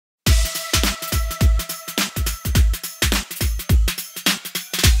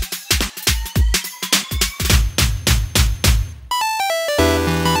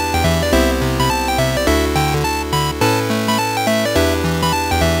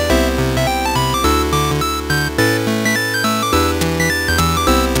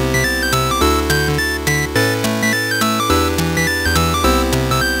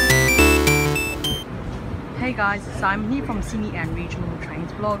from Sydney and regional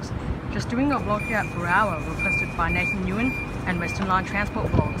trains vlogs. Just doing a vlog here at Berowra, requested by Nathan Ewan and Western Line Transport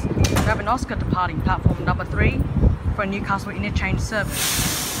vlogs. We have an Oscar departing platform number 3 for a Newcastle interchange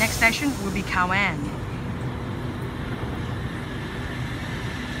service. Next station will be Cowan.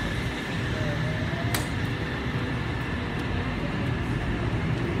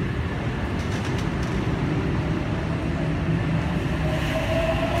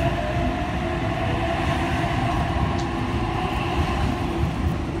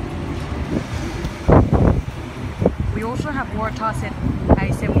 We also have Berowra set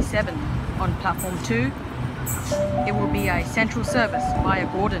A77 on platform 2. It will be a central service via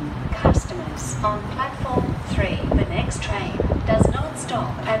Gordon. Customers on platform 3. The next train does not stop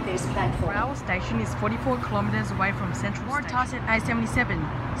at this platform. Berowra station is 44 kilometres away from central Berowra set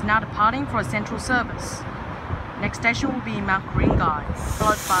A77 is now departing for a central service. Next station will be Mount Ku-ring-gai,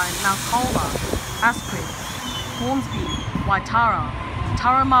 followed by Mount Colah, Asquith, Hornsby, Waitara,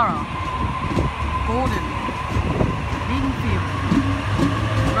 Turramurra, Gordon, Edenfield,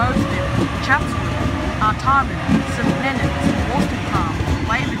 Roseville, Chatswood, Artarmon, St Leonard's, Wollstonecraft,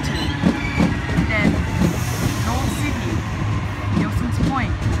 Waverton, then North Sydney, Nelson's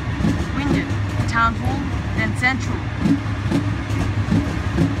Point, Wynyard, Town Hall, then Central.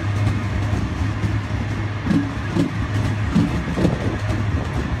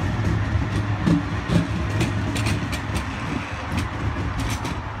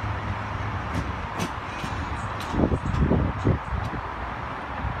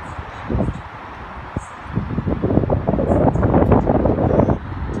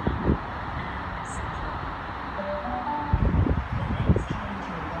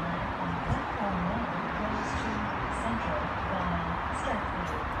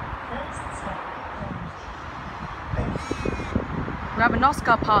 We have an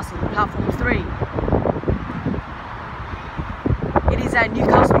Oscar passing platform 3. It is a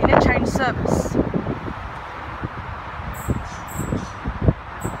Newcastle interchange service.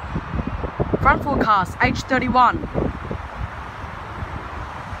 Front forecast H31.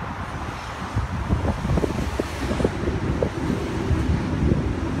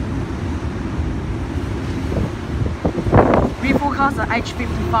 Rear forecast are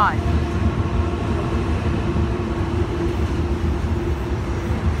H55.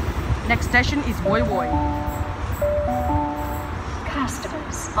 Next station is Woy Woy.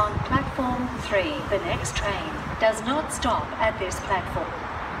 Customers on platform 3. The next train does not stop at this platform.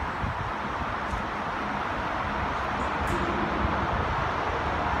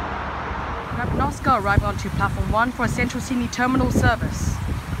 We have an Oscar arriving onto platform 1 for a Central Sydney terminal service.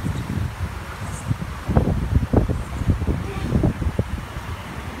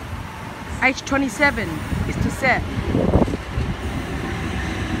 H27 is to set.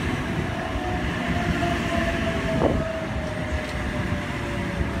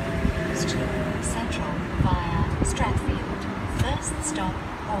 Central via Stratfield. First stop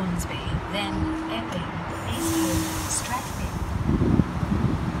Hornsby, then Epping, Eastwood, Stratfield.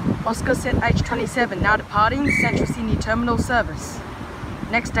 Oscar set H27 now departing Central Sydney terminal service.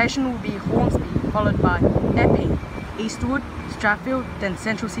 Next station will be Hornsby, followed by Epping, Eastwood, Stratfield, then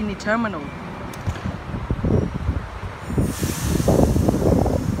Central Sydney terminal.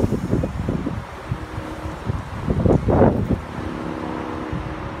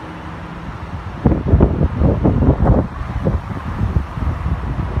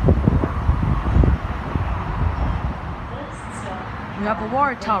 We have a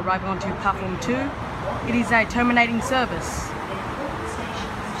Waratah arriving onto platform 2. It is a terminating service.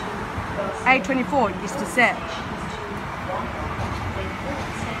 A24 is to set.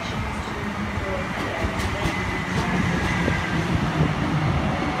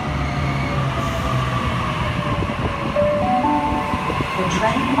 The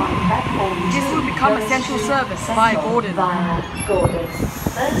train on platform 2 This will become a central service via Gordon.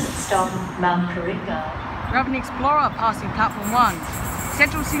 First stop Mount Ku-ring-gai. We have an Explorer passing platform 1.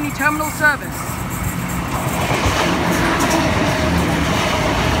 Central Sydney terminal service.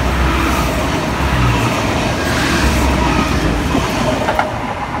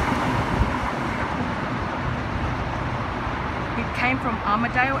 It came from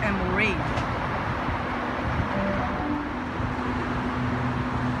Armadale and Moree.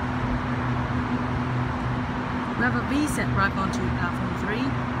 We have a V set right onto platform 3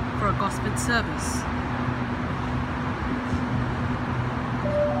 for a Gosford service.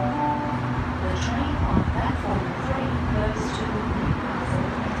 The train on platform 3 goes to Newcastle.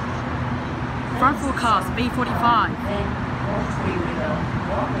 Front forecast B45. Then Hornsby River,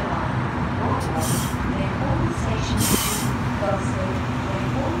 Wonderland, Waterloo, then all stations to Gosford, then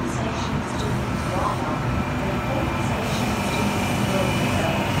all stations to Berowra, then all stations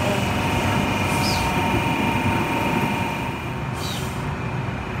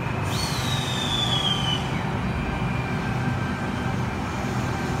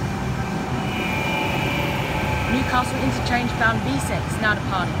change-bound V6 is now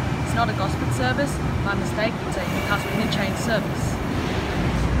departing. It's not a Gosford service, by mistake, it's a Newcastle interchange service.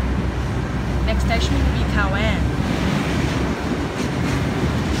 Next station will be Cowan.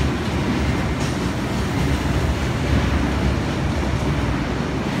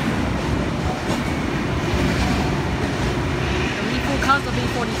 The refuel cars will be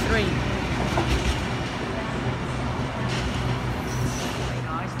 43. Okay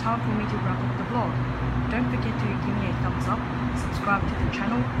guys, time for me to wrap up the vlog. Don't forget to give me a thumbs up, subscribe to the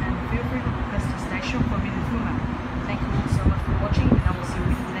channel, and feel free to press the station for me to film out. Thank you all so much for watching, and I will see you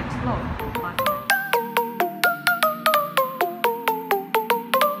in the next vlog.